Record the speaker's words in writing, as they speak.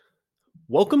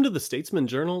Welcome to the Statesman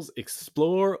Journal's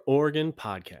Explore Oregon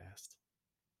podcast.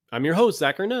 I'm your host,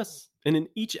 Zach Ernest, and in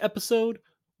each episode,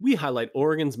 we highlight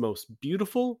Oregon's most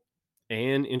beautiful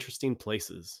and interesting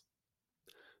places.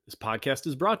 This podcast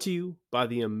is brought to you by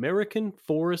the American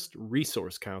Forest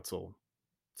Resource Council,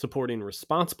 supporting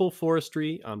responsible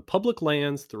forestry on public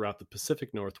lands throughout the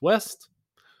Pacific Northwest.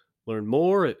 Learn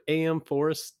more at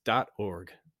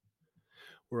amforest.org.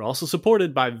 We're also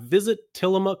supported by Visit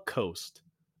Tillamook Coast,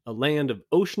 a land of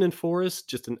ocean and forest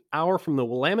just an hour from the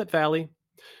Willamette Valley,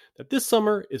 that this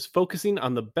summer is focusing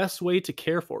on the best way to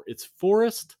care for its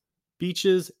forest,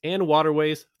 beaches, and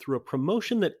waterways through a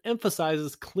promotion that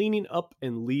emphasizes cleaning up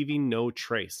and leaving no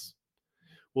trace.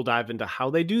 We'll dive into how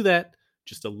they do that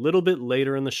just a little bit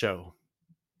later in the show.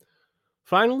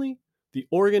 Finally, the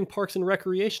Oregon Parks and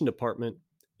Recreation Department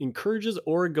encourages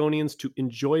Oregonians to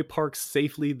enjoy parks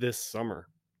safely this summer.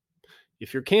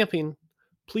 If you're camping,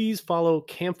 please follow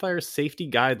campfire safety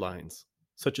guidelines,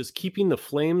 such as keeping the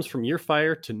flames from your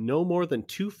fire to no more than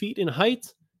 2 feet in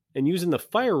height and using the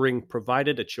fire ring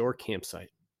provided at your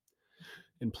campsite.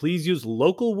 And please use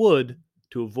local wood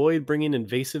to avoid bringing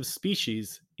invasive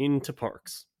species into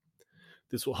parks.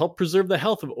 This will help preserve the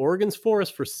health of Oregon's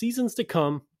forests for seasons to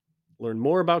come. Learn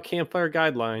more about campfire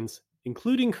guidelines,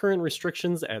 including current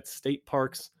restrictions at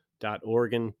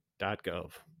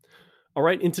stateparks.oregon.gov. All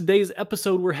right, in today's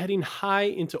episode, we're heading high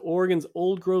into Oregon's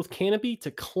old-growth canopy to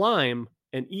climb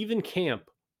and even camp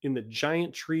in the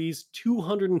giant trees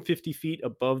 250 feet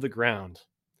above the ground.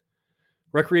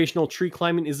 Recreational tree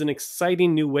climbing is an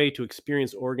exciting new way to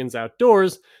experience Oregon's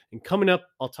outdoors, and coming up,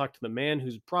 I'll talk to the man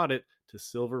who's brought it to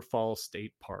Silver Falls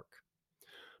State Park.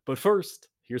 But first,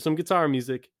 here's some guitar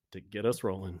music to get us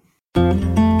rolling.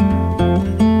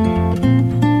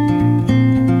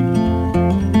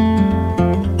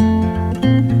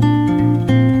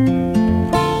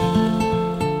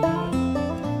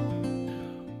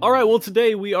 All right, well,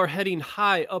 today we are heading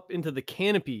high up into the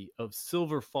canopy of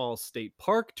Silver Falls State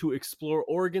Park to explore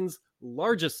Oregon's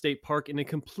largest state park in a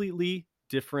completely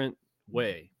different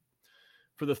way.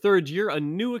 For the third year, a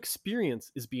new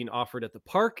experience is being offered at the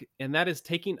park, and that is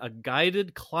taking a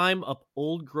guided climb up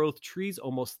old-growth trees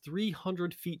almost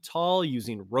 300 feet tall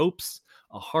using ropes,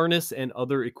 a harness, and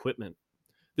other equipment.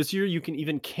 This year, you can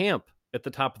even camp at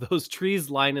the top of those trees,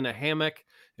 lying in a hammock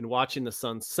and watching the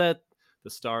sun set, the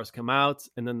stars come out,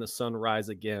 and then the sun rise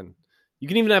again. You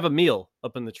can even have a meal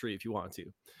up in the tree if you want to.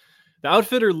 The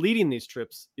outfitter leading these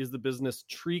trips is the business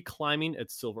Tree Climbing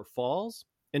at Silver Falls,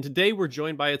 and today we're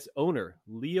joined by its owner,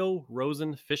 Leo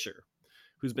Rosen Fisher,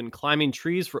 who's been climbing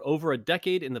trees for over a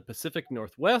decade in the Pacific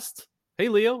Northwest. Hey,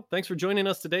 Leo, thanks for joining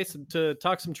us today to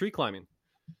talk some tree climbing.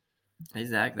 Hey,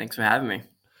 Zach, thanks for having me.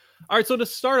 All right, so to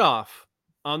start off,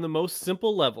 on the most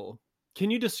simple level, can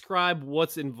you describe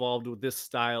what's involved with this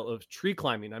style of tree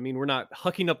climbing? I mean, we're not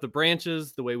hucking up the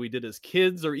branches the way we did as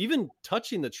kids or even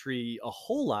touching the tree a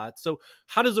whole lot. So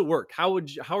how does it work? How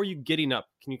are you getting up?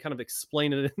 Can you kind of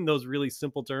explain it in those really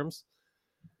simple terms?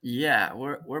 Yeah,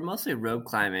 we're mostly rope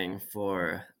climbing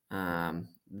for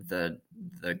the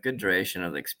good duration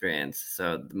of the experience.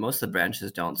 So most of the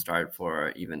branches don't start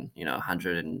for even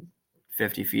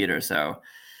 150 feet or so.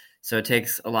 So it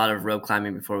takes a lot of rope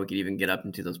climbing before we could even get up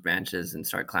into those branches and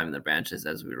start climbing the branches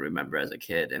as we remember as a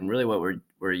kid. And really what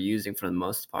we're using for the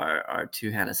most part are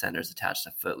 2-hand ascenders attached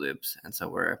to foot loops. And so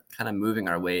we're kind of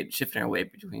shifting our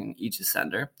weight between each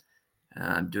ascender,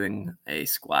 doing a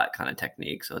squat kind of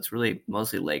technique. So it's really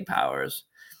mostly leg powers.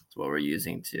 It's what we're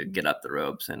using to get up the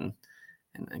ropes and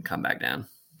come back down.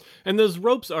 And those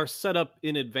ropes are set up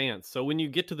in advance. So when you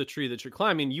get to the tree that you're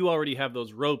climbing, you already have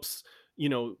those ropes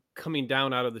coming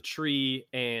down out of the tree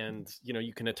and,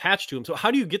 you can attach to them. So how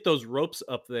do you get those ropes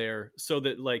up there so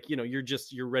that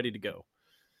you're ready to go?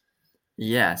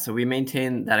 Yeah. So we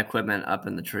maintain that equipment up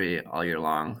in the tree all year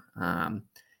long.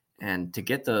 And to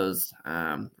get those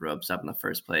ropes up in the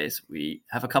first place, we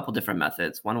have a couple different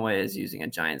methods. One way is using a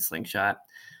giant slingshot,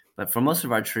 but for most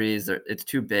of our trees, it's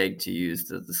too big to use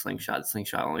the slingshot. The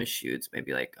slingshot only shoots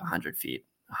maybe like 100 feet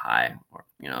high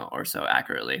or so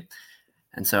accurately.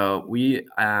 And so we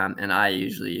and I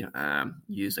usually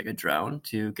use like a drone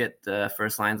to get the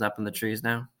first lines up in the trees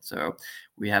now. So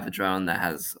we have a drone that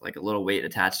has like a little weight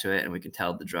attached to it, and we can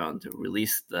tell the drone to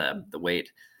release the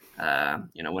weight,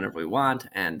 whenever we want.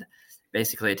 And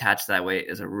basically attached to that weight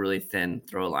is a really thin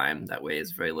throw line that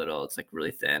weighs very little. It's like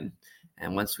really thin.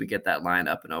 And once we get that line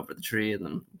up and over the tree and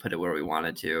then put it where we want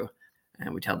it to,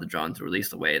 and we tell the drone to release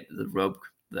the weight,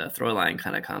 the throw line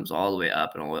kind of comes all the way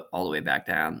up and all the way back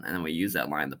down. And then we use that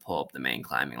line to pull up the main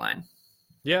climbing line.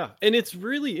 Yeah. And it's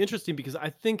really interesting because I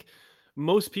think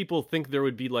most people think there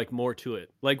would be like more to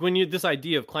it. Like when you this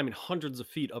idea of climbing hundreds of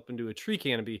feet up into a tree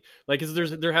canopy, like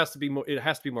there has to be more, it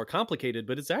has to be more complicated,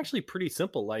 but it's actually pretty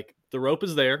simple. Like the rope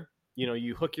is there,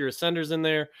 you hook your ascenders in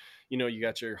there, you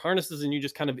got your harnesses and you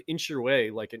just kind of inch your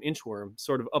way like an inchworm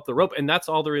sort of up the rope, and that's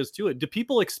all there is to it. Do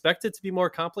people expect it to be more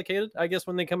complicated, I guess,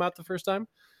 when they come out the first time?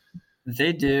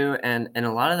 They do, and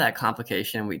a lot of that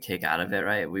complication we take out of it,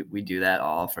 right? We do that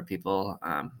all for people.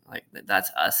 Like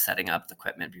that's us setting up the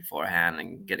equipment beforehand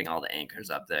and getting all the anchors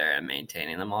up there and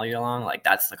maintaining them all year long. Like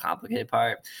that's the complicated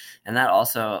part, and that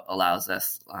also allows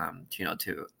us,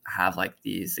 to have like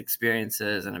these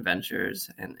experiences and adventures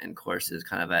and courses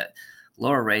kind of at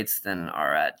lower rates than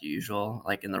are at usual,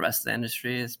 like in the rest of the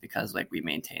industry, is because like we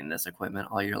maintain this equipment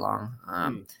all year long.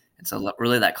 Hmm. And so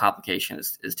really that complication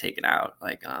is taken out,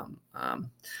 like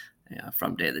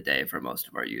from day to day for most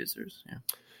of our users.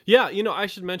 Yeah. Yeah, I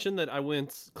should mention that I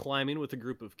went climbing with a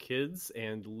group of kids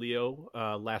and Leo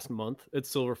last month at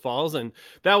Silver Falls, and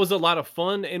that was a lot of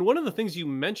fun. And one of the things you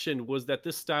mentioned was that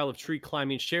this style of tree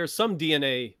climbing shares some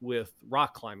DNA with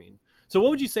rock climbing. So, what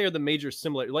would you say are the major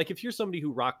similar? Like, if you're somebody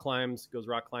who rock climbs, goes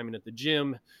rock climbing at the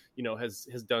gym, has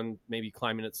done maybe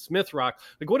climbing at Smith Rock.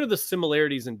 Like, what are the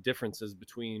similarities and differences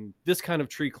between this kind of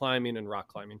tree climbing and rock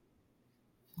climbing?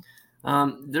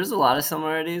 There's a lot of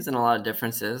similarities and a lot of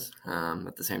differences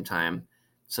at the same time.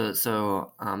 So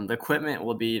the equipment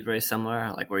will be very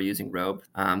similar. Like we're using rope.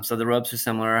 So the ropes are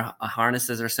similar.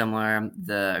 Harnesses are similar.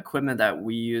 The equipment that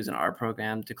we use in our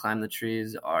program to climb the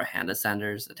trees are hand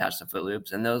ascenders attached to foot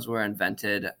loops. And those were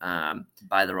invented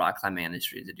by the rock climbing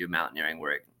industry to do mountaineering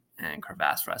work and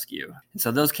crevasse rescue. And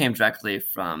so those came directly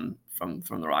from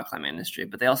the rock climbing industry,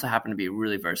 but they also happen to be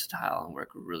really versatile and work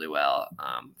really well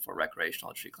for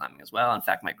recreational tree climbing as well. In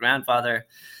fact, my grandfather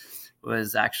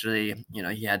was actually,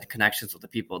 he had connections with the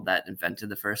people that invented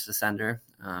the first ascender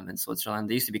in Switzerland.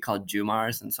 They used to be called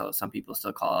Jumars, and so some people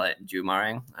still call it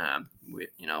Jumaring.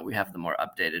 We have the more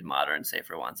updated, modern,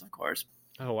 safer ones, of course.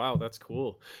 Oh wow, that's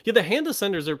cool. Yeah, the hand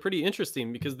ascenders are pretty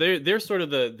interesting because they're sort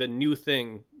of the new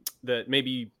thing that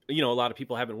maybe a lot of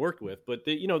people haven't worked with, but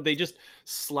they just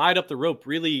slide up the rope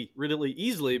really really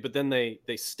easily, but then they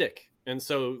stick. And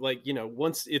so like,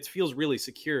 once it feels really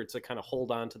secure to kind of hold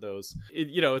on to those.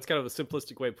 It's kind of a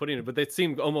simplistic way of putting it, but they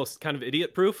seem almost kind of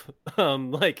idiot proof.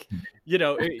 Like,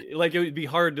 like it would be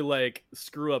hard to like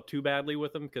screw up too badly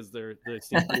with them because they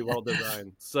seem pretty well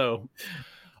designed. So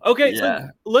okay, so Yeah.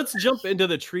 let's jump into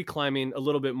the tree climbing a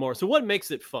little bit more. So what makes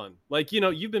it fun? Like,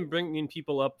 you've been bringing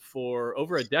people up for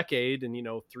over a decade and,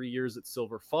 3 years at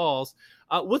Silver Falls.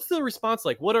 What's the response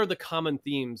like? What are the common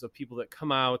themes of people that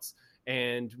come out,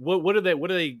 and what do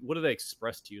they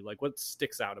express to you? Like, what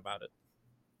sticks out about it?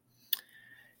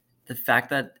 The fact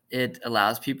that it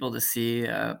allows people to see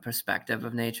a perspective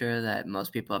of nature that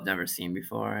most people have never seen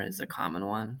before is a common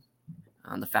one.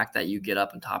 The fact that you get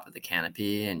up on top of the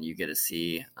canopy and you get to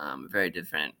see a very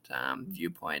different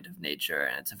viewpoint of nature,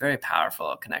 and it's a very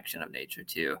powerful connection of nature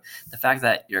too. The fact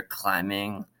that you're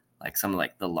climbing like some of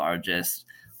like the largest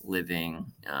living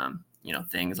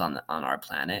things on our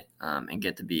planet, and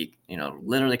get to be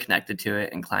literally connected to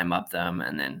it and climb up them,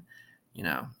 and then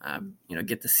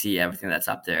get to see everything that's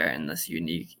up there in this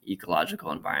unique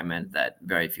ecological environment that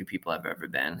very few people have ever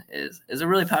been is a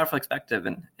really powerful perspective,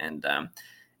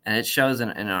 and it shows in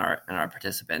our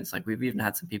participants. Like we've even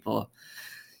had some people,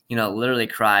 literally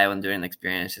cry when doing the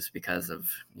experience just because of,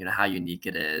 how unique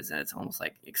it is. And it's almost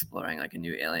like exploring like a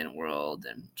new alien world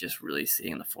and just really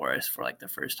seeing the forest for like the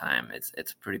first time. It's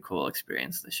a pretty cool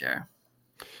experience to share.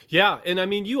 Yeah, and I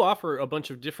mean, you offer a bunch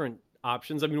of different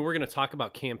options. I mean, we're going to talk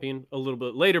about camping a little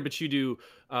bit later, but you do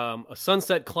a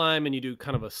sunset climb and you do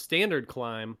kind of a standard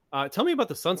climb. Tell me about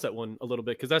the sunset one a little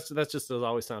bit, because that's just has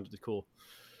always sounded cool.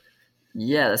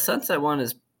 Yeah, the sunset one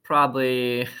is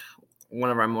probably one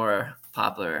of our more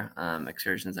popular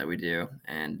excursions that we do,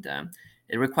 and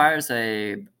it requires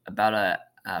about a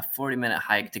 40-minute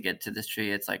hike to get to this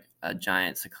tree. It's like a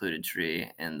giant secluded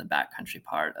tree in the backcountry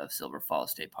part of Silver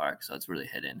Falls State Park, so it's really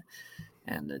hidden,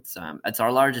 and it's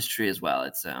our largest tree as well.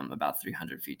 It's about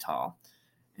 300 feet tall,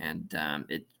 and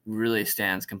it really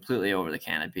stands completely over the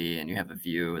canopy, and you have a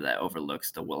view that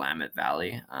overlooks the Willamette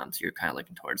Valley. So you're kind of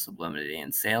looking towards Sublimity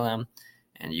and Salem,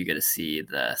 and you get to see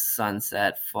the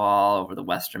sunset fall over the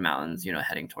Western Mountains,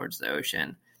 heading towards the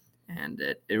ocean. And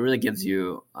it really gives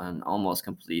you an almost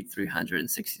complete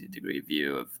 360-degree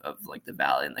view of like the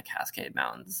valley and the Cascade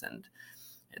Mountains. And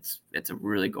it's a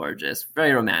really gorgeous,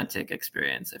 very romantic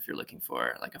experience if you're looking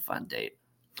for like a fun date.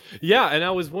 Yeah, and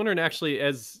I was wondering actually,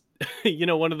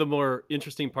 One of the more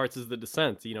interesting parts is the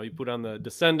descent. You put on the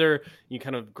descender, you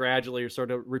kind of gradually are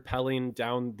sort of rappelling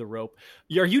down the rope.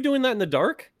 Are you doing that in the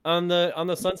dark on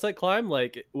the sunset climb?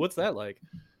 Like, what's that like?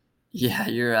 Yeah,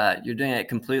 you're doing it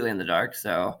completely in the dark.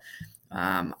 So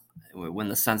um, when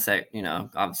the sunset,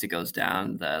 obviously goes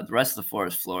down, the rest of the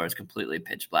forest floor is completely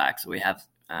pitch black. So we have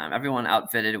everyone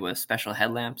outfitted with special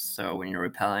headlamps. So when you're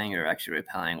rappelling, you're actually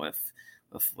rappelling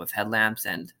with headlamps,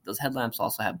 and those headlamps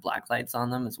also have black lights on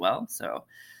them as well. So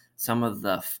some of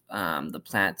the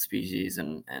plant species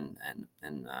and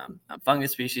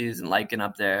fungus species and lichen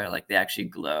up there, like they actually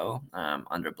glow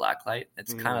under black light.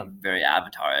 It's kind Mm. of very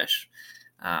Avatarish,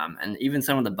 and even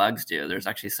some of the bugs do. There's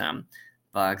actually some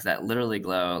bugs that literally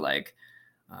glow like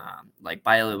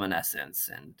bioluminescence,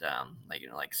 and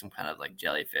like some kind of like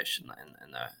jellyfish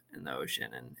in the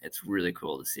ocean, and it's really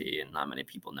cool to see. And not many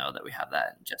people know that we have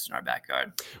that just in our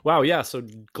backyard. Wow, yeah. So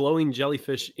glowing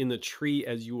jellyfish in the tree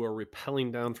as you are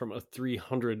rappelling down from a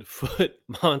 300-foot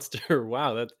monster.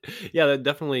 Wow, that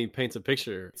definitely paints a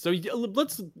picture. So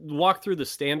let's walk through the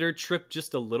standard trip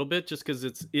just a little bit, just because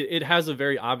it has a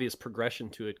very obvious progression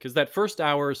to it. Because that first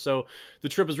hour or so, the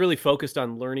trip is really focused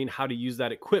on learning how to use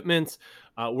that equipment,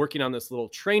 working on this little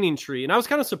training tree, and I was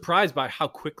kind of surprised by how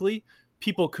quickly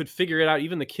people could figure it out.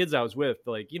 Even the kids I was with,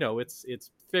 like,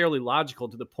 it's fairly logical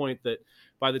to the point that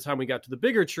by the time we got to the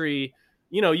bigger tree,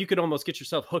 you could almost get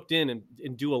yourself hooked in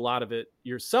and do a lot of it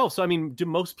yourself. So, I mean, do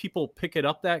most people pick it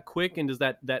up that quick? And does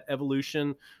that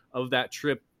evolution of that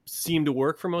trip seem to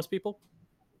work for most people?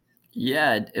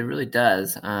 Yeah, it really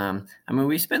does. I mean,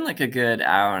 we spend like a good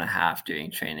hour and a half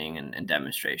doing training and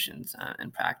demonstrations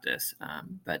and practice.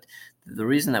 But the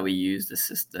reason that we use the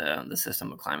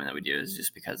system of climbing that we do is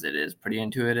just because it is pretty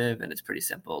intuitive and it's pretty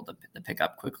simple to pick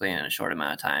up quickly in a short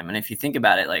amount of time. And if you think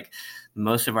about it, like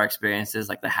most of our experiences,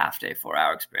 like the half day, 4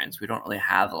 hour experience, we don't really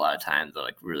have a lot of time to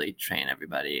like really train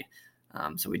everybody.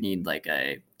 So we need like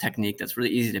a technique that's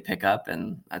really easy to pick up,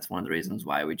 and that's one of the reasons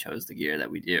why we chose the gear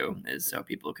that we do, is so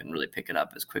people can really pick it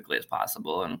up as quickly as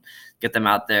possible and get them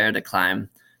out there to climb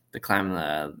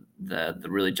the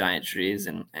really giant trees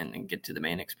and get to the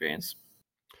main experience.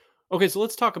 Okay, so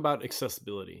let's talk about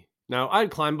accessibility. Now,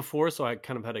 I'd climbed before, so I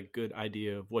kind of had a good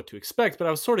idea of what to expect, but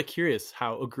I was sort of curious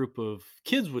how a group of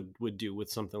kids would do with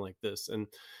something like this. And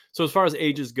so, as far as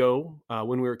ages go,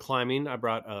 when we were climbing, I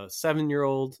brought a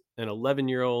 7-year-old, an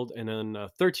 11-year-old, and then a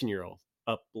 13-year-old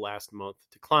up last month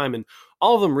to climb, and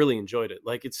all of them really enjoyed it.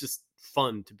 Like, it's just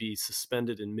fun to be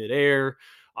suspended in midair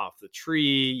off the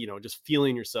tree, just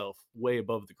feeling yourself way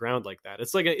above the ground like that.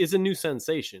 It's a new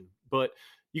sensation, but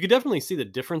you could definitely see the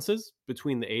differences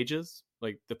between the ages.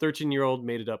 Like the 13-year-old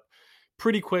made it up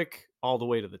pretty quick all the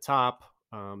way to the top.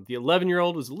 The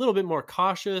 11-year-old was a little bit more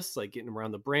cautious, like getting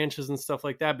around the branches and stuff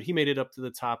like that, but he made it up to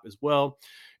the top as well.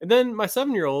 And then my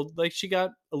 7-year-old, like she got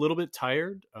a little bit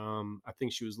tired. I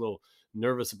think she was a little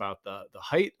nervous about the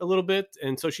height a little bit,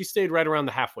 and so she stayed right around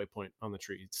the halfway point on the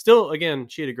tree. Still, again,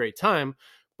 she had a great time,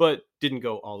 but didn't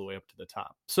go all the way up to the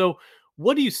top. So,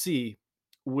 what do you see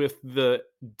with the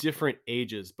different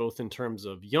ages, both in terms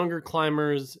of younger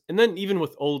climbers and then even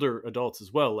with older adults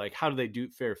as well? Like, how do they do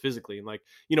fare physically? And like,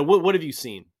 what have you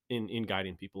seen in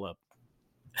guiding people up?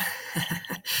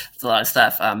 It's a lot of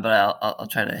stuff, but I'll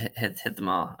try to hit them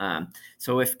all.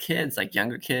 So with kids, like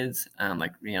younger kids,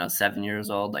 like 7 years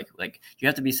old, like you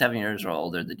have to be 7 years or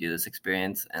older to do this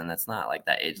experience, and that's not like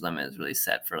that age limit is really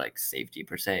set for like safety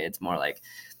per se. It's more like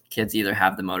kids either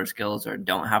have the motor skills or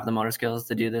don't have the motor skills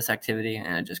to do this activity,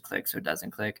 and it just clicks or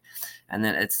doesn't click. And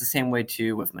then it's the same way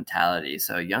too with mentality.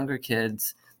 So younger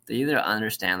kids, they either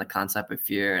understand the concept of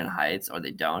fear and heights or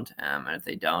they don't. And if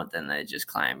they don't, then they just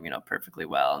climb, perfectly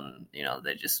well. And,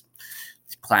 they just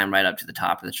climb right up to the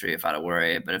top of the tree without a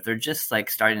worry. But if they're just like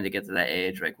starting to get to that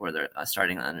age, like where they're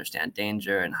starting to understand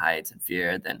danger and heights and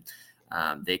fear, then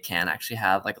they can actually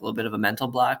have like a little bit of a mental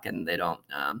block, and they don't,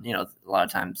 a lot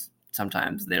of times,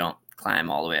 sometimes they don't climb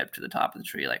all the way up to the top of the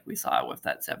tree like we saw with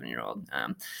that 7-year-old.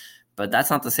 But that's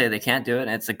not to say they can't do it.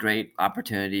 And it's a great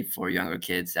opportunity for younger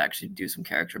kids to actually do some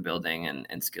character building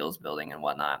and skills building and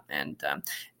whatnot. And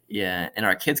yeah, in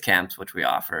our kids camps, which we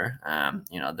offer,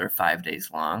 they're 5 days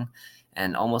long,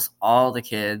 and almost all the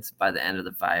kids by the end of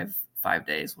the five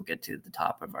days will get to the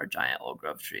top of our giant old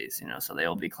growth trees. So they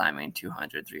will be climbing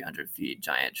 200, 300 feet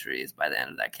giant trees by the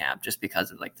end of that camp, just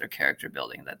because of like their character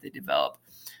building that they develop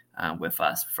with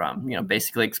us from,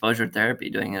 basically exposure therapy,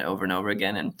 doing it over and over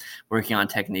again and working on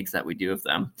techniques that we do with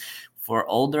them. For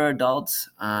older adults,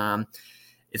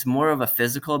 it's more of a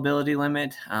physical ability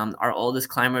limit. Our oldest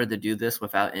climber to do this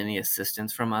without any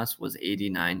assistance from us was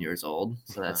 89 years old.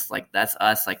 So that's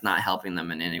us like not helping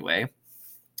them in any way.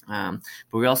 But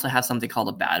we also have something called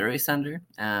a battery sender,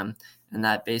 and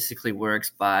that basically works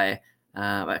by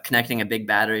connecting a big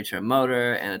battery to a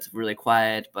motor, and it's really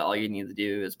quiet, but all you need to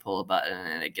do is pull a button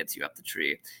and it gets you up the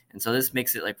tree. And so this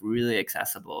makes it like really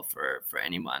accessible for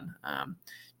anyone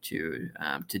to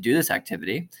do this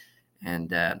activity.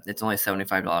 And it's only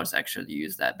 $75 extra to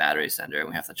use that battery sender, and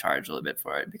we have to charge a little bit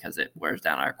for it because it wears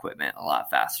down our equipment a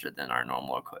lot faster than our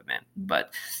normal equipment.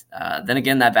 But then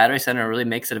again, that battery sender really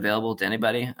makes it available to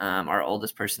anybody. Our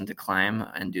oldest person to climb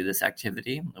and do this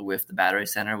activity with the battery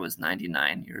center was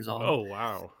 99 years old. Oh,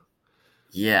 wow.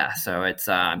 Yeah, so it's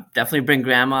definitely bring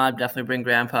grandma, definitely bring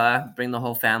grandpa, bring the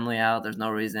whole family out. There's no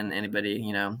reason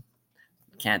anybody,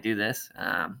 can't do this.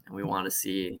 And we want to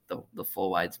see the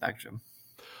full wide spectrum.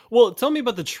 Well, tell me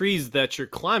about the trees that you're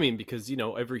climbing because,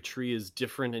 every tree is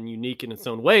different and unique in its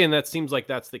own way. And that seems like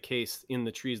that's the case in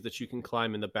the trees that you can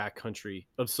climb in the backcountry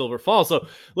of Silver Falls. So,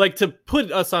 like, to put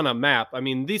us on a map, I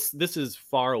mean, this is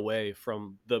far away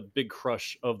from the big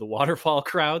crush of the waterfall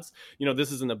crowds.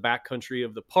 This is in the backcountry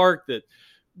of the park that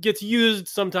gets used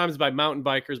sometimes by mountain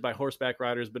bikers, by horseback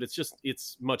riders, but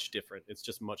it's much different. It's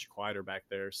just much quieter back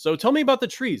there. So tell me about the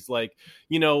trees. Like,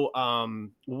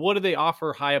 what do they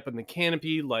offer high up in the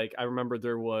canopy? Like, I remember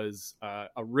there was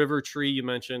a river tree you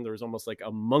mentioned. There was almost like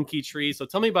a monkey tree. So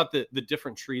tell me about the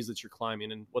different trees that you're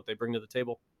climbing and what they bring to the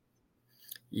table.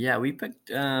 Yeah, we picked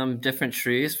different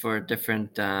trees for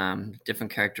different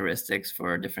characteristics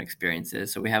for different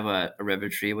experiences. So we have a river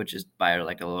tree, which is by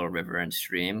like a little river and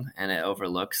stream, and it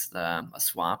overlooks a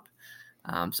swamp.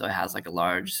 So it has like a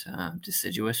large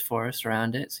deciduous forest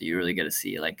around it. So you really get to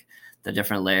see like the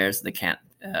different layers of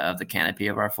the canopy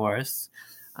of our forests.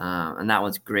 And that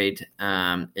one's great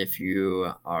if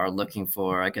you are looking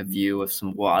for like a view of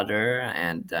some water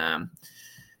and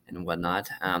whatnot.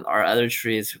 Our other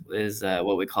tree is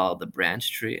what we call the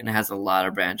branch tree, and it has a lot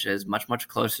of branches, much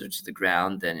closer to the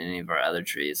ground than any of our other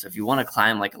trees. So if you want to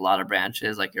climb like a lot of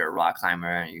branches, like you're a rock climber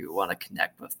and you want to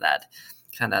connect with that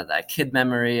kind of that kid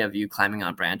memory of you climbing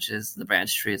on branches, the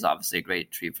branch tree is obviously a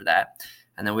great tree for that.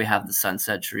 And then we have the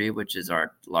sunset tree, which is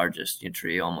our largest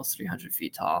tree, almost 300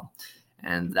 feet tall.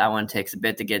 And that one takes a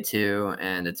bit to get to,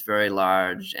 and it's very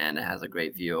large, and it has a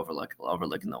great view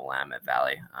overlooking the Willamette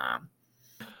Valley.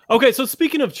 Okay, so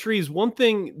speaking of trees, one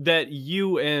thing that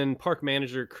you and park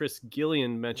manager Chris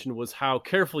Gillian mentioned was how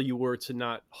careful you were to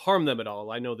not harm them at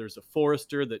all. I know there's a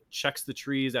forester that checks the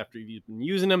trees after you've been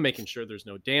using them, making sure there's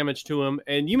no damage to them.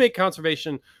 And you make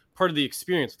conservation part of the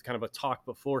experience with kind of a talk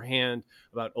beforehand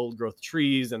about old growth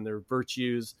trees and their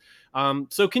virtues.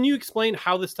 So can you explain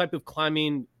how this type of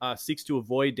climbing seeks to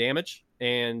avoid damage?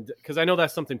 And because I know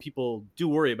that's something people do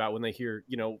worry about when they hear,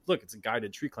 look, it's a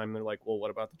guided tree climb. And they're like, well,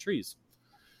 what about the trees?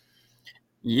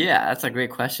 Yeah, that's a great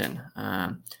question.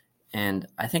 And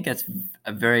I think that's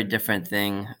a very different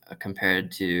thing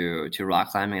compared to rock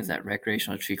climbing, is that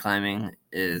recreational tree climbing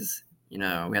is, we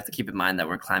have to keep in mind that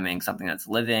we're climbing something that's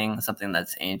living, something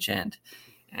that's ancient,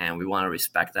 and we want to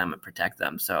respect them and protect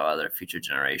them so other future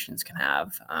generations can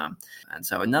have. And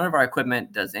so none of our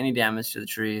equipment does any damage to the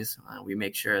trees. We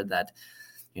make sure that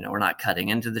we're not cutting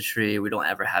into the tree. We don't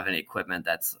ever have any equipment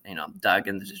that's, dug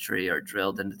into the tree or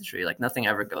drilled into the tree. Like nothing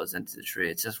ever goes into the tree.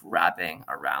 It's just wrapping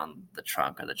around the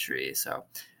trunk of the tree. So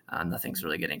nothing's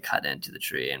really getting cut into the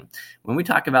tree. And when we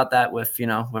talk about that with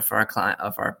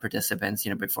our participants,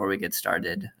 before we get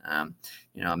started,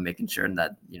 making sure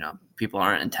that, people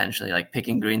aren't intentionally like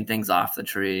picking green things off the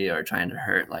tree or trying to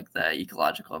hurt like the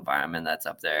ecological environment that's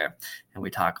up there. And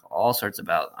we talk all sorts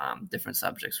about different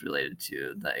subjects related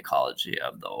to the ecology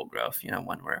of the old growth,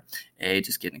 when we're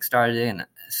just getting started,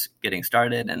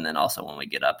 and then also when we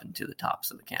get up into the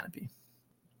tops of the canopy.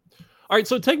 All right,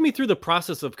 so take me through the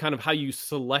process of kind of how you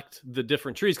select the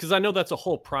different trees, because I know that's a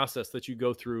whole process that you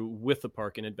go through with the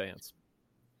park in advance.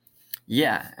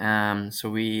 Yeah, so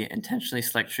we intentionally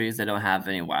select trees that don't have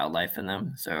any wildlife in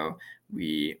them. So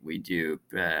we do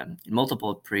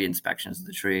multiple pre-inspections of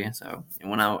the tree. So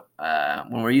when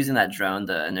we're using that drone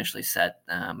to initially set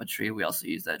a tree, we also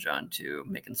use that drone to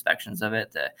make inspections of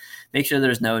it to make sure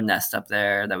there's no nest up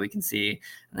there that we can see.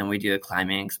 And then we do a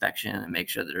climbing inspection and make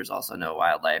sure that there's also no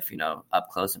wildlife, up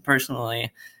close and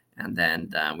personally. And then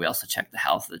we also check the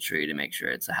health of the tree to make sure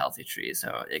it's a healthy tree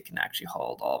so it can actually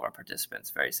hold all of our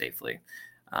participants very safely.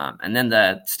 And then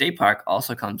the state park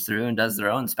also comes through and does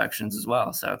their own inspections as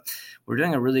well. So we're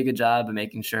doing a really good job of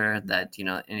making sure that,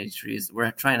 any trees,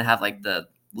 we're trying to have like the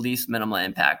least minimal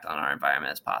impact on our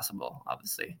environment as possible,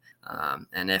 obviously.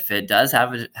 And if it does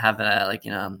have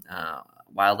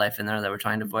wildlife in there that we're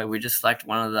trying to avoid, we just select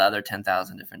one of the other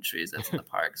 10,000 different trees that's in the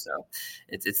park. So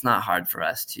it's not hard for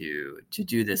us to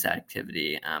do this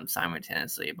activity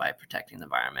simultaneously by protecting the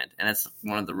environment. And it's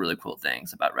one of the really cool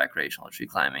things about recreational tree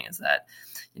climbing is that,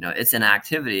 it's an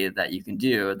activity that you can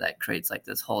do that creates like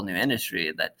this whole new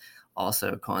industry that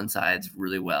also coincides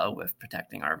really well with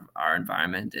protecting our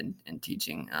environment and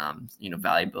teaching,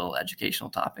 valuable educational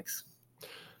topics.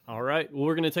 All right. Well,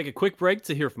 we're going to take a quick break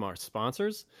to hear from our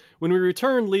sponsors. When we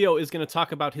return, Leo is going to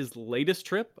talk about his latest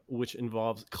trip, which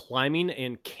involves climbing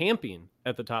and camping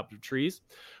at the top of trees.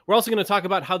 We're also going to talk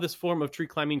about how this form of tree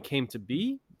climbing came to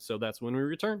be. So that's when we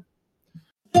return.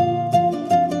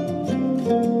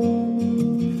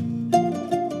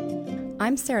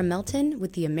 I'm Sarah Melton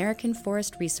with the American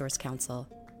Forest Resource Council.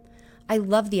 I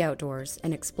love the outdoors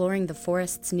and exploring the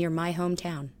forests near my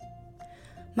hometown.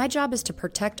 My job is to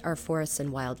protect our forests and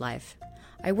wildlife.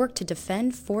 I work to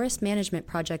defend forest management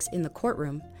projects in the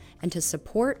courtroom and to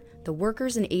support the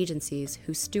workers and agencies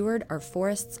who steward our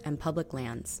forests and public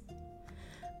lands.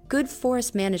 Good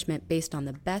forest management based on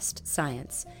the best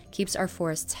science keeps our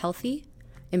forests healthy,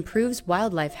 improves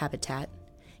wildlife habitat,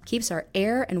 keeps our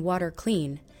air and water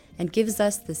clean, and gives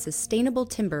us the sustainable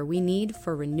timber we need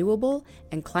for renewable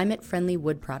and climate-friendly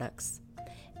wood products.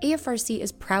 AFRC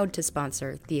is proud to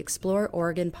sponsor the Explore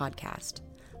Oregon podcast.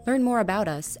 Learn more about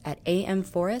us at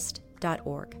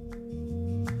amforest.org.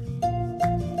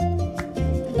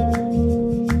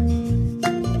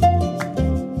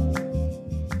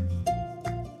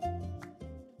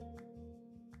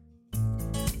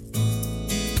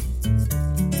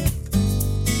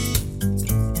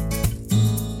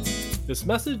 This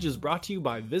message is brought to you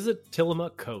by Visit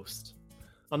Tillamook Coast.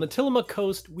 On the Tillamook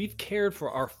Coast, we've cared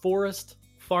for our forest,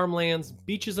 farmlands,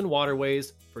 beaches, and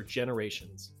waterways for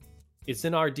generations. It's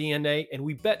in our DNA, and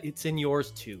we bet it's in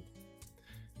yours too.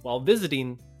 While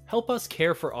visiting, help us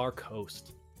care for our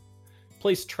coast.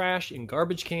 Place trash in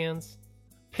garbage cans,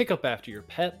 pick up after your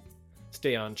pet,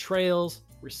 stay on trails,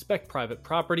 respect private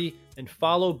property, and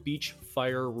follow beach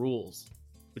fire rules,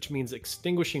 which means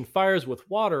extinguishing fires with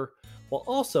water while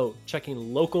also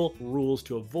checking local rules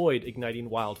to avoid igniting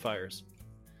wildfires.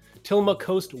 Tillamook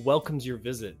Coast welcomes your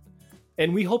visit,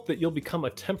 and we hope that you'll become a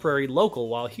temporary local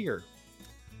while here.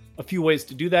 A few ways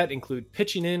to do that include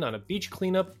pitching in on a beach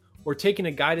cleanup or taking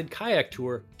a guided kayak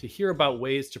tour to hear about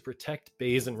ways to protect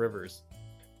bays and rivers.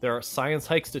 There are science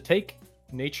hikes to take,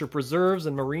 nature preserves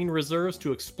and marine reserves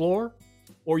to explore,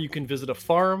 or you can visit a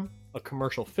farm, a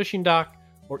commercial fishing dock,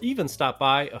 or even stop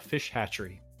by a fish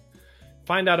hatchery.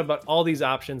 Find out about all these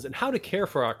options and how to care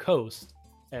for our coast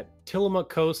at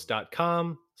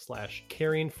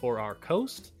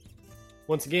tillamookcoast.com/caringofourOurCoast.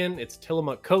 Once again, it's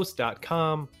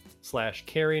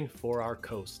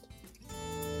tillamookcoast.com/caringofourOurCoast.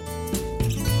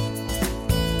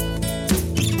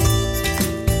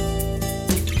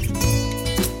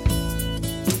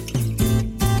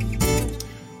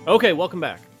 Okay, welcome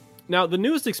back. Now, the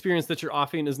newest experience that you're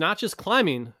offering is not just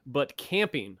climbing, but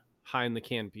camping high in the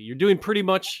canopy. You're doing pretty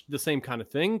much the same kind of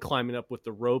thing, climbing up with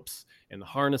the ropes and the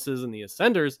harnesses and the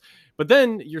ascenders, but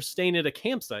then you're staying at a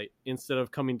campsite instead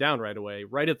of coming down right away,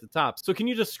 right at the top. So can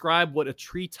you describe what a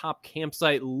treetop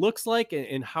campsite looks like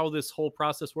and how this whole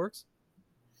process works?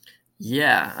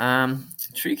 Yeah,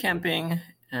 tree camping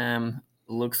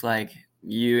looks like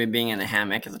you being in a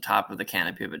hammock at the top of the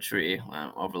canopy of a tree,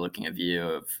 overlooking a view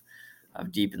of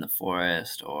deep in the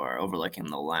forest or overlooking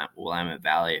the Willamette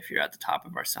Valley if you're at the top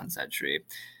of our sunset tree.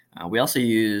 We also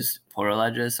use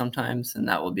portaledges sometimes, and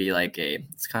that will be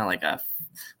it's kind of like a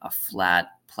flat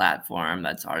platform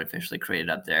that's artificially created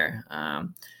up there.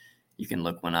 You can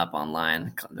look one up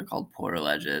online. They're called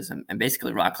portaledges, and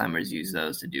basically rock climbers use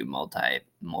those to do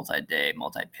multi-day,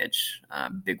 multi-pitch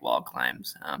big wall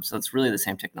climbs. So it's really the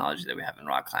same technology that we have in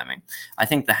rock climbing. I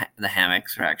think the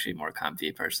hammocks are actually more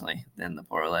comfy personally than the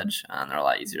portaledge. They're a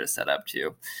lot easier to set up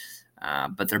too.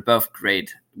 But they're both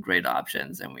great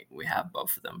options, and we have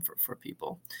both of them for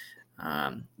people.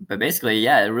 But basically,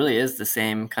 yeah, it really is the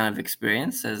same kind of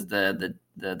experience as the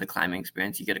climbing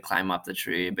experience. You get to climb up the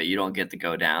tree, but you don't get to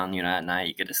go down, at night.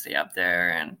 You get to stay up there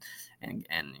and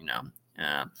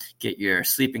get your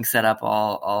sleeping setup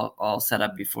all set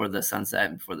up before the sunset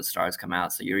and before the stars come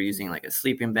out. So you're using like a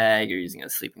sleeping bag, you're using a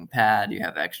sleeping pad, you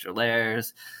have extra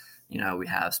layers. We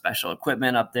have special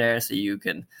equipment up there so you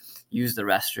can use the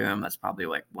restroom. That's probably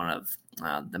like one of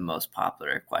the most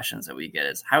popular questions that we get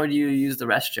is, how would you use the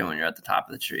restroom when you're at the top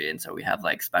of the tree? And so we have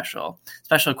like special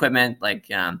equipment like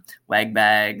wag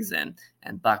bags and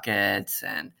buckets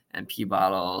and pee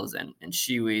bottles and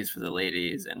shiwis for the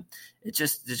ladies. And it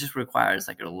just requires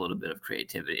like a little bit of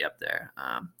creativity up there.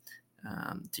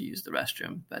 to use the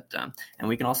restroom. But and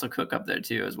we can also cook up there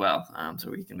too as well. So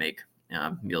we can make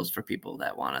meals for people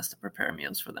that want us to prepare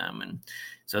meals for them. And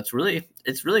so it's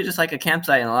really just like a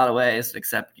campsite in a lot of ways,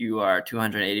 except you are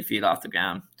 280 feet off the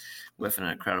ground with an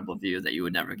incredible view that you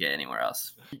would never get anywhere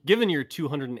else. Given you're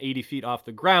 280 feet off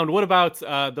the ground, what about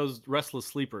those restless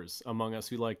sleepers among us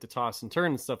who like to toss and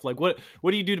turn and stuff? Like, what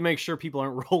do you do to make sure people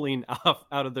aren't rolling off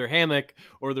out of their hammock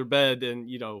or their bed and,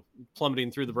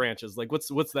 plummeting through the branches? Like, what's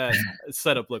that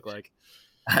setup look like?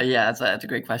 Yeah, that's a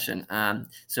great question.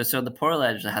 So the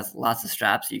portaledge has lots of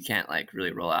straps. You can't like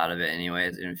really roll out of it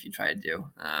anyways, even if you try to do.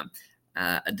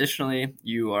 Additionally,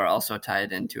 you are also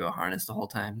tied into a harness the whole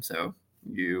time. So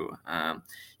you,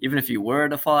 even if you were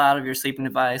to fall out of your sleeping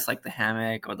device, like the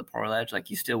hammock or the portaledge, like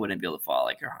you still wouldn't be able to fall.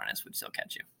 Like your harness would still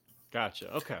catch you.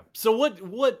 Gotcha. Okay. So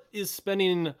what is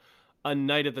spending a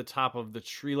night at the top of the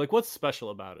tree? Like, what's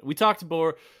special about it? We talked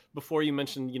before you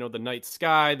mentioned, the night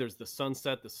sky, there's the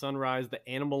sunset, the sunrise, the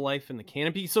animal life in the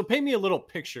canopy. So paint me a little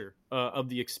picture of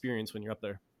the experience when you're up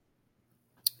there.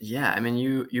 Yeah, I mean,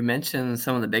 you mentioned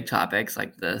some of the big topics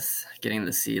like this, getting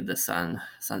to see the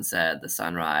sunset, the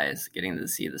sunrise, getting to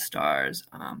see the stars.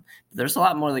 There's a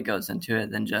lot more that goes into it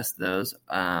than just those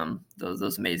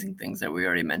amazing things that we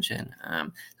already mentioned.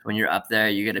 When you're up there,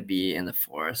 you get to be in the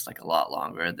forest like a lot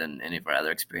longer than any of our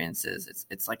other experiences.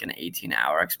 It's like an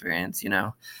 18-hour experience,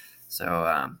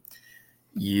 So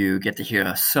you get to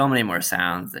hear so many more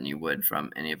sounds than you would from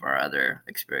any of our other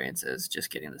experiences, just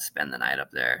getting to spend the night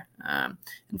up there.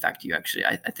 In fact,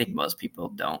 I think most people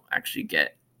don't actually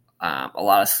get a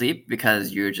lot of sleep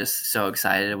because you're just so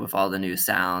excited with all the new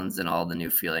sounds and all the new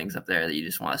feelings up there that you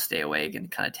just want to stay awake and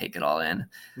kind of take it all in.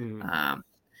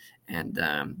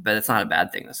 Mm-hmm. But it's not a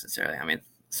bad thing necessarily. I mean,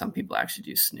 some people actually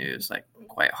do snooze like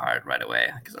quite hard right away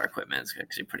because our equipment is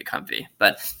actually pretty comfy.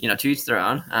 But, to each their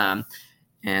own.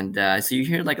 So you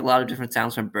hear like a lot of different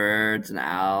sounds from birds and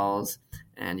owls,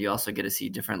 and you also get to see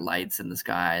different lights in the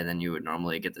sky than you would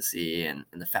normally get to see. And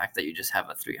the fact that you just have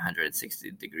a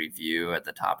 360-degree view at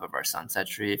the top of our sunset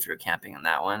tree, if you're camping in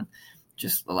that one,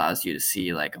 just allows you to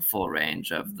see like a full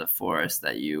range of the forest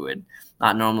that you would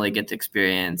not normally get to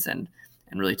experience and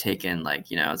really take in, like,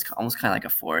 it's almost kind of like a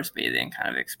forest bathing kind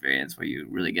of experience where you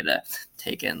really get to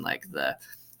take in like the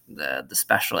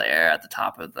special air at the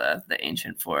top of the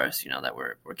ancient forest, that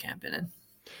we're camping in.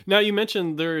 Now, you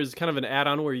mentioned there is kind of an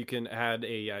add-on where you can add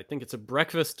I think it's a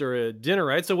breakfast or a dinner,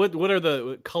 right? So what are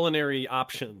the culinary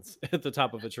options at the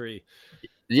top of a tree?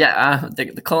 Yeah,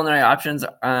 the culinary options,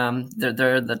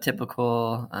 they're the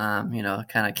typical,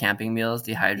 kind of camping meals,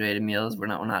 dehydrated meals. We're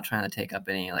not trying to take up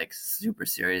any like super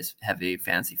serious, heavy,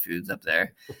 fancy foods up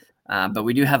there. But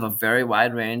we do have a very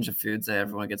wide range of foods that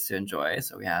everyone gets to enjoy.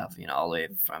 So we have, all the way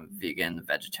from vegan,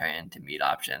 vegetarian to meat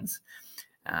options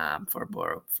for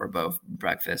both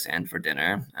breakfast and for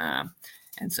dinner.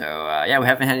 We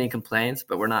haven't had any complaints,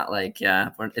 but we're not like,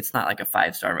 it's not like a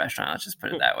 5-star restaurant. Let's just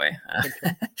put it that way.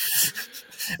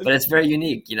 But it's very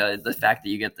unique, the fact that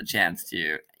you get the chance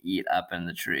to eat up in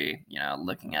the tree,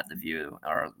 looking at the view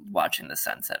or watching the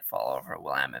sunset fall over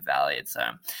Willamette Valley.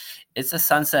 It's a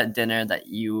sunset dinner that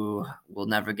you will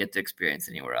never get to experience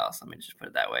anywhere else. Let me just put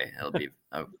it that way. It'll be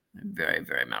very,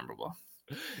 very memorable.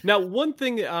 Now, one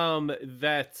thing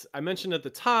that I mentioned at the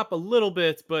top a little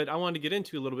bit, but I wanted to get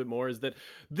into a little bit more, is that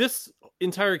this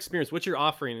entire experience, what you're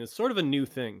offering, is sort of a new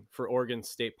thing for Oregon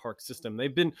State Park System.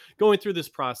 They've been going through this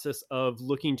process of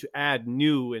looking to add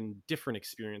new and different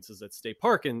experiences at State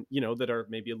Park, and that are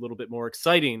maybe a little bit more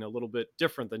exciting, a little bit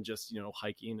different than just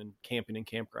hiking and camping in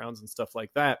campgrounds and stuff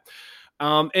like that.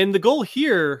 And the goal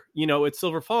here, at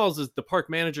Silver Falls, is the park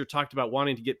manager talked about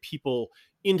wanting to get people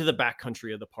into the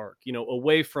backcountry of the park,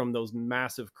 away from those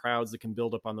massive crowds that can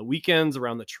build up on the weekends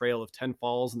around the Trail of 10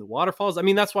 Falls and the waterfalls. I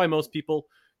mean, that's why most people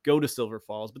go to Silver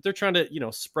Falls, but they're trying to,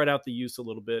 spread out the use a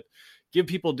little bit, give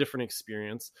people a different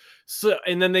experience. So,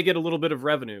 and then they get a little bit of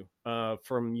revenue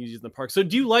from using the park. So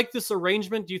do you like this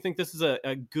arrangement? Do you think this is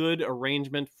a good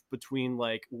arrangement between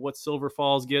like what Silver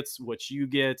Falls gets, what you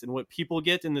get, and what people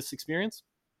get in this experience?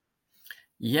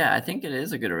 Yeah, I think it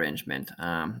is a good arrangement.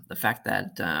 The fact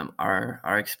that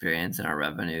our experience and our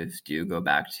revenues do go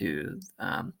back to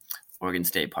Oregon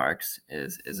State Parks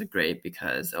is a great,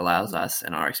 because it allows us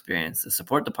and our experience to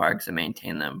support the parks and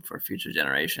maintain them for future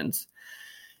generations.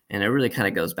 And it really kind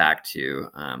of goes back to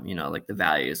like the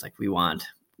values. Like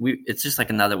it's just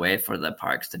like another way for the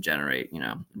parks to generate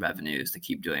revenues, to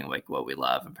keep doing like what we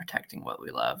love and protecting what we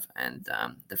love. And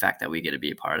the fact that we get to be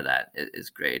a part of that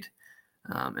is great.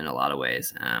 In a lot of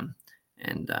ways.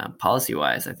 And policy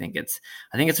wise, I think it's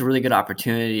a really good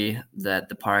opportunity that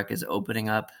the park is opening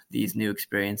up these new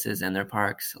experiences in their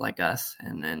parks, like us,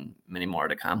 and then many more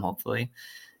to come, hopefully.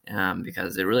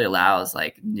 Because it really allows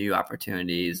like new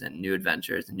opportunities and new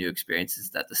adventures and new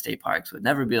experiences that the state parks would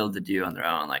never be able to do on their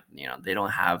own. Like, they don't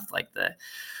have like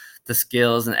the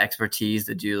skills and expertise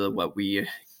to do what we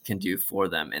can do for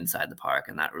them inside the park,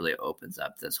 and that really opens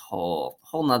up this whole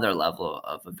nother level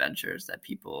of adventures that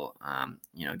people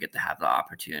get to have the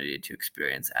opportunity to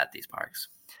experience at these parks.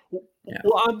 Yeah.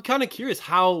 Well, I'm kind of curious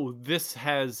how this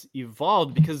has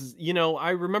evolved because,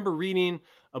 I remember reading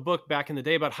a book back in the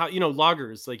day about how,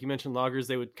 loggers, like you mentioned loggers,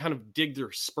 they would kind of dig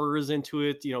their spurs into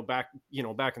it, back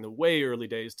in the way early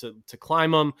days to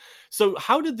climb them. So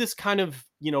how did this kind of,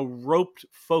 roped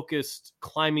focused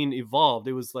climbing evolved?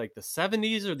 It was like the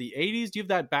 70s or the 80s. Do you have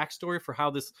that backstory for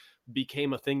how this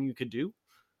became a thing you could do?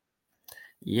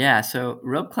 Yeah, so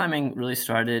rope climbing really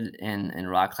started in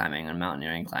rock climbing and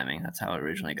mountaineering climbing. That's how it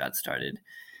originally got started.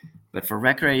 But for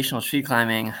recreational tree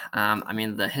climbing, I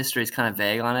mean, the history is kind of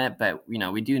vague on it, but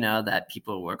we do know that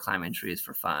people were climbing trees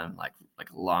for fun, like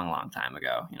a long, long time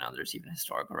ago. There's even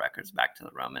historical records back to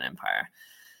the Roman Empire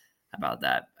about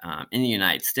that. In the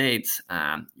United States,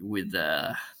 with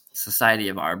the Society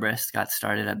of Arborists got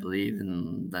started, I believe,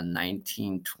 in the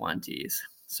 1920s.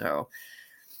 So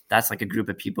that's like a group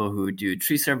of people who do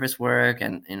tree service work,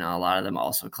 and a lot of them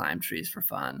also climb trees for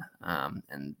fun.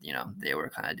 And they were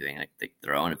kind of doing like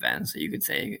their own events, so you could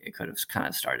say it could have kind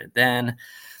of started then.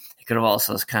 It could have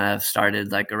also kind of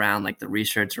started like around like the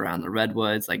research around the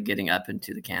redwoods, like getting up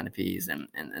into the canopies, and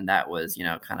that was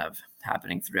kind of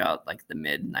happening throughout like the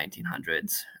mid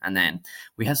 1900s. And then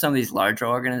we have some of these larger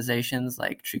organizations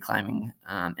like Tree Climbing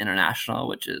International,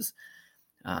 which is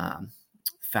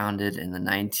founded in the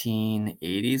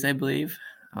 1980s, I believe,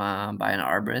 by an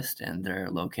arborist, and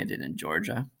they're located in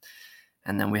Georgia.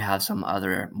 And then we have some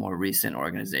other more recent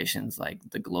organizations like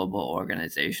the Global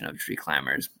Organization of Tree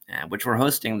Climbers, which we're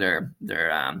hosting their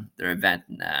event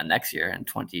next year in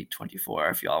 2024,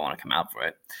 if you all want to come out for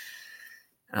it.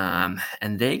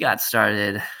 And they got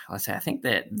started, let's say, I think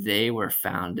that they were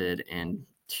founded in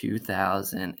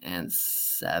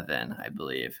 2007, I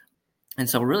believe. And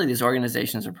so really these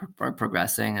organizations are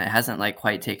progressing. It hasn't like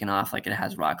quite taken off like it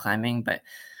has rock climbing, but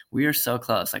we are so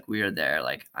close. Like we are there.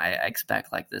 Like I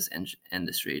expect like this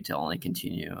industry to only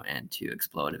continue and to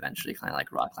explode eventually, kind of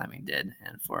like rock climbing did,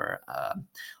 and for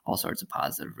all sorts of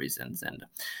positive reasons. And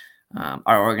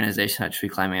our organization at Tree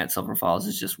Climbing at Silver Falls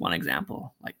is just one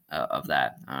example like of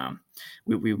that.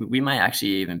 We might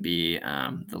actually even be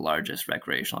the largest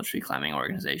recreational tree climbing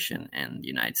organization in the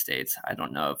United States. I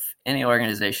don't know of any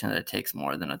organization that takes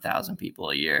more than 1,000 people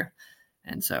a year.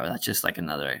 And so that's just like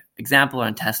another example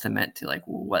and testament to like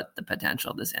what the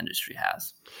potential this industry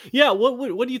has. Yeah,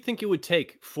 what do you think it would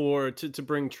take to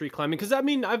bring tree climbing? Because I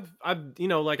mean, I've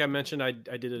like I mentioned, I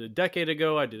did it a decade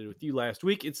ago. I did it with you last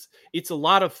week. It's a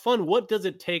lot of fun. What does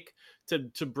it take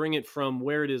to bring it from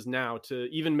where it is now to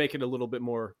even make it a little bit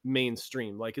more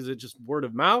mainstream? Like, is it just word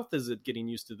of mouth? Is it getting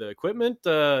used to the equipment?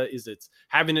 Is it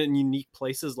having it in unique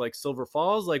places like Silver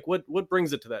Falls? Like, what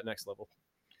brings it to that next level?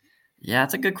 Yeah,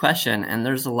 it's a good question, and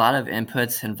there's a lot of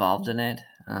inputs involved in it,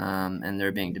 and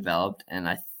they're being developed. And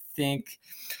think,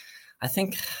 I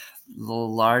think the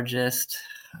largest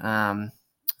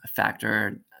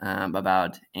factor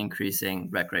about increasing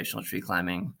recreational tree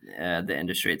climbing, the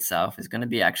industry itself, is going to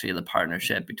be actually the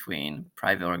partnership between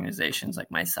private organizations like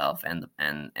myself and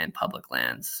public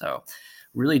lands. So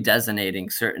really designating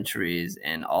certain trees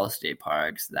in all state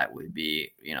parks that would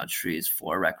be trees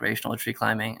for recreational tree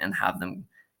climbing, and have them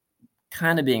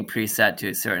kind of being preset to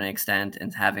a certain extent,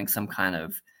 and having some kind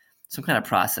of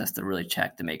process to really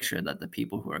check to make sure that the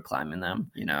people who are climbing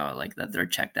them, like that they're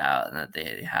checked out, and that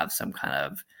they have some kind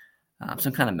of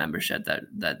membership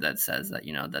that says that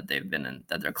that they've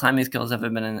that their climbing skills have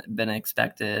been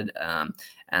expected,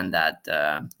 and that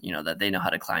that they know how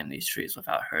to climb these trees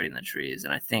without hurting the trees.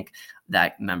 And I think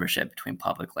that membership between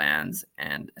public lands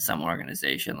and some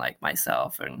organization like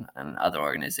myself and other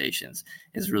organizations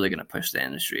is really going to push the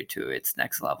industry to its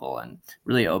next level and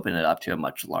really open it up to a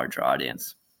much larger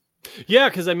audience. Yeah,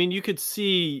 because I mean, you could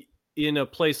see in a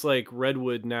place like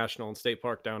Redwood National and State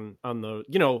Park down on the,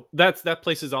 that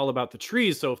place is all about the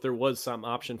trees. So if there was some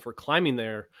option for climbing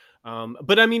there,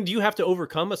 but I mean, do you have to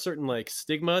overcome a certain like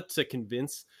stigma to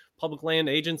convince public land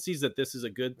agencies that this is a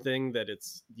good thing, that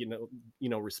it's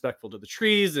respectful to the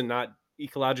trees and not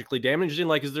ecologically damaging?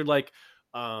 Like, is there like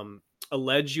a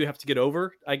ledge you have to get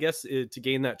over, I guess, to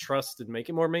gain that trust and make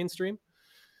it more mainstream?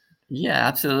 Yeah,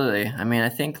 absolutely. I mean, I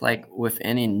think like with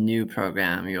any new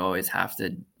program, you always have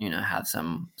to, have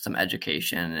some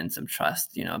education and some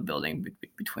trust, building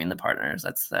between the partners.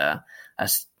 That's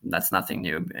nothing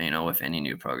new, with any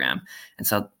new program. And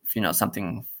so,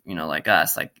 something, like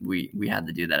us, like we had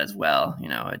to do that as well.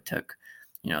 It took,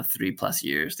 3+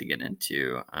 years to get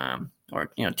into,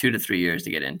 or 2 to 3 years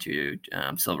to get into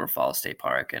Silver Falls State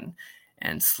Park,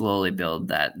 and slowly build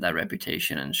that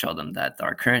reputation and show them that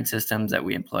our current systems that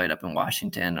we employed up in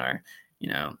Washington are,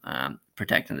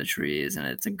 protecting the trees, and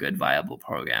it's a good viable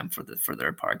program for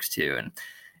their parks too.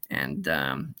 And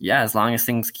yeah, as long as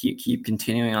things keep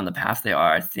continuing on the path they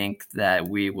are, I think that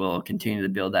we will continue to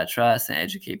build that trust and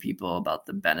educate people about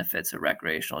the benefits of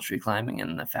recreational tree climbing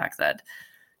and the fact that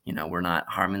we're not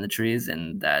harming the trees,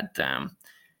 and that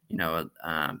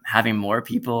having more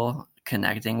people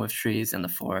connecting with trees in the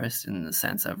forest in the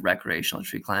sense of recreational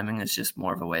tree climbing is just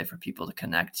more of a way for people to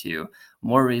connect to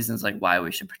more reasons like why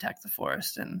we should protect the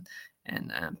forest and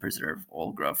preserve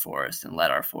old growth forest and let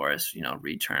our forest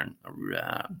return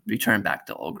back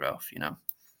to old growth.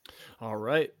 All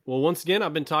right. Well, once again,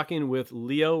 I've been talking with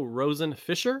Leo Rosen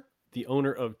Fisher, the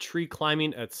owner of Tree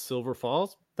Climbing at Silver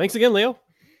Falls. Thanks again, Leo.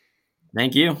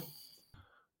 Thank you.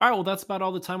 All right, well, that's about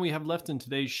all the time we have left in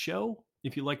today's show.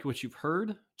 If you liked what you've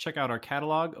heard, check out our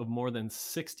catalog of more than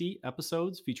 60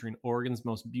 episodes featuring Oregon's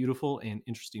most beautiful and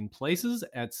interesting places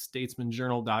at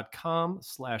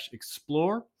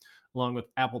statesmanjournal.com/explore, along with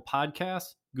Apple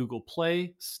Podcasts, Google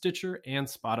Play, Stitcher, and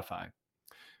Spotify.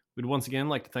 We'd once again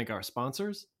like to thank our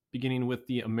sponsors, beginning with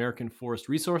the American Forest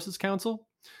Resources Council.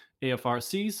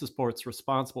 AFRC supports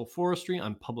responsible forestry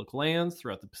on public lands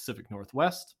throughout the Pacific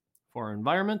Northwest. For our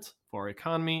environment, for our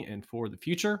economy, and for the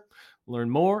future. Learn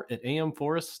more at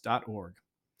amforests.org.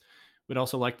 We'd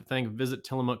also like to thank Visit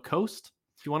Tillamook Coast.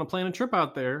 If you want to plan a trip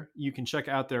out there, you can check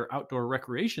out their outdoor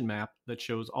recreation map that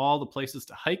shows all the places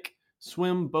to hike,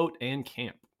 swim, boat, and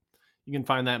camp. You can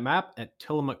find that map at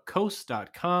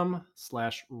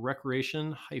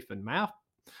tillamookcoast.com/recreation-map.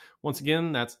 Once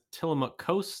again, that's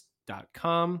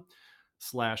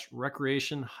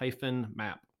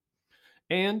tillamookcoast.com/recreation-map.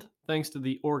 And thanks to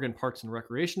the Oregon Parks and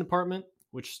Recreation Department,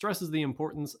 which stresses the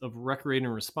importance of recreating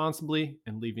responsibly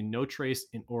and leaving no trace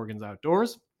in Oregon's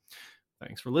outdoors.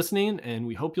 Thanks for listening, and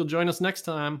we hope you'll join us next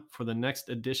time for the next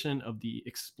edition of the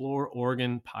Explore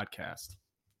Oregon podcast.